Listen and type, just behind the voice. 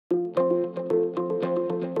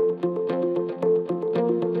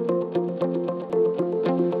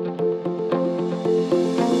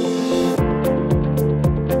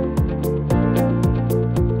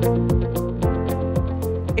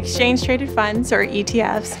Exchange-traded funds, or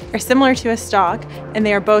ETFs, are similar to a stock, and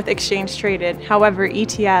they are both exchange-traded. However,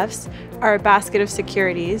 ETFs are a basket of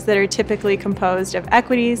securities that are typically composed of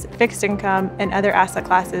equities, fixed income, and other asset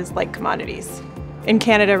classes like commodities. In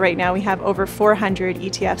Canada right now, we have over 400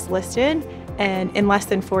 ETFs listed, and in less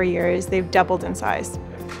than 4 years, they've doubled in size.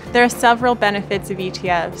 There are several benefits of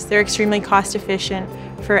ETFs. They're extremely cost-efficient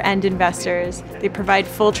for end investors. They provide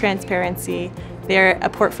full transparency. They're a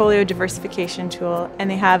portfolio diversification tool, and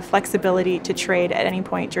they have flexibility to trade at any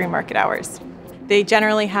point during market hours. They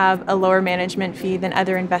generally have a lower management fee than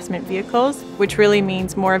other investment vehicles, which really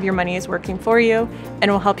means more of your money is working for you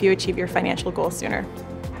and will help you achieve your financial goals sooner.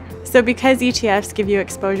 So because ETFs give you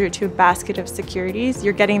exposure to a basket of securities,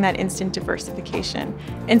 you're getting that instant diversification.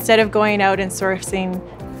 Instead of going out and sourcing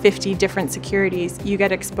 50 different securities, you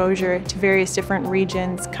get exposure to various different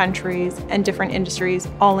regions, countries, and different industries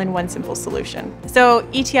all in one simple solution. So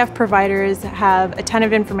ETF providers have a ton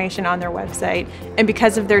of information on their website, and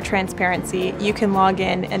because of their transparency, you can log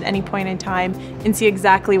in at any point in time and see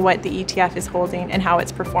exactly what the ETF is holding and how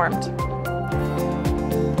it's performed.